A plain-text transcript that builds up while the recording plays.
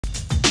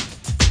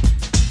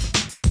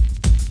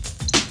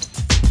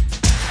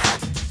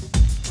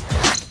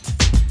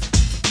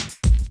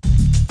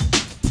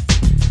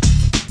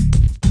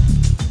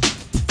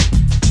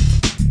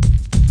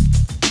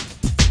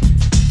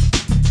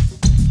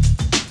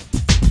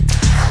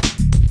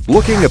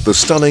Looking at the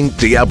stunning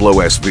Diablo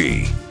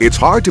SV, it's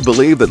hard to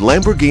believe that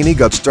Lamborghini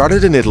got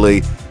started in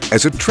Italy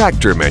as a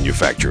tractor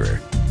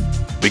manufacturer.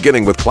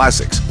 Beginning with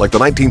classics like the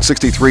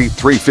 1963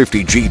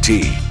 350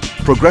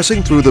 GT,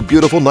 progressing through the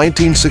beautiful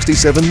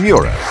 1967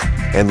 Miura,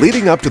 and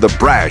leading up to the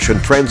brash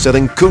and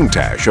trend-setting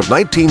Countach of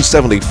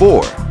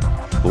 1974,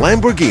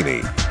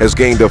 Lamborghini has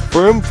gained a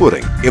firm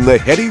footing in the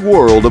heady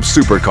world of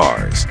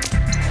supercars.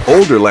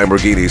 Older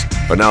Lamborghinis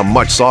are now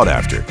much sought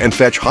after and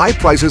fetch high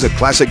prices at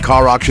classic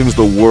car auctions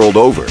the world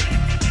over.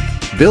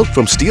 Built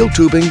from steel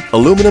tubing,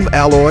 aluminum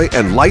alloy,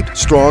 and light,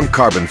 strong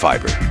carbon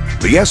fiber,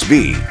 the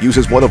SV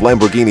uses one of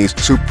Lamborghini's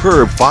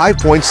superb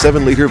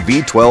 5.7-liter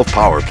V12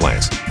 power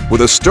plants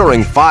with a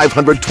stirring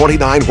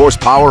 529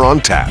 horsepower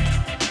on tap.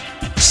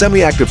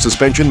 Semi-active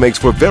suspension makes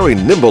for very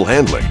nimble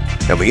handling,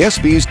 and the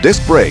SV's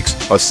disc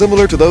brakes are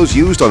similar to those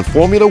used on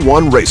Formula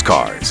One race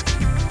cars.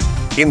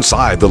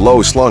 Inside the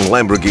low-slung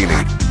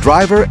Lamborghini,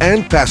 driver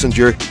and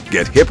passenger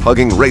get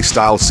hip-hugging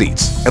race-style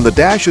seats, and the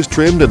dash is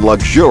trimmed in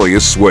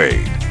luxurious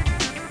suede.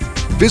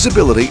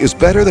 Visibility is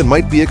better than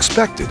might be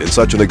expected in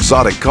such an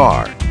exotic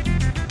car,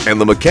 and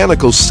the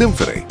mechanical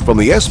symphony from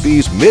the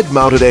SV's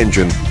mid-mounted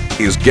engine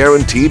is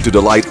guaranteed to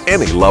delight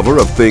any lover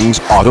of things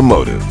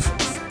automotive.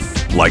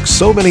 Like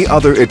so many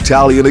other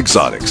Italian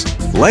exotics,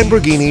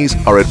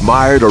 Lamborghinis are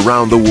admired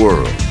around the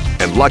world,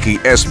 and lucky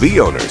SV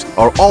owners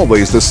are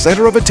always the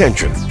center of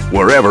attention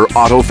wherever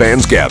auto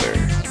fans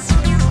gather.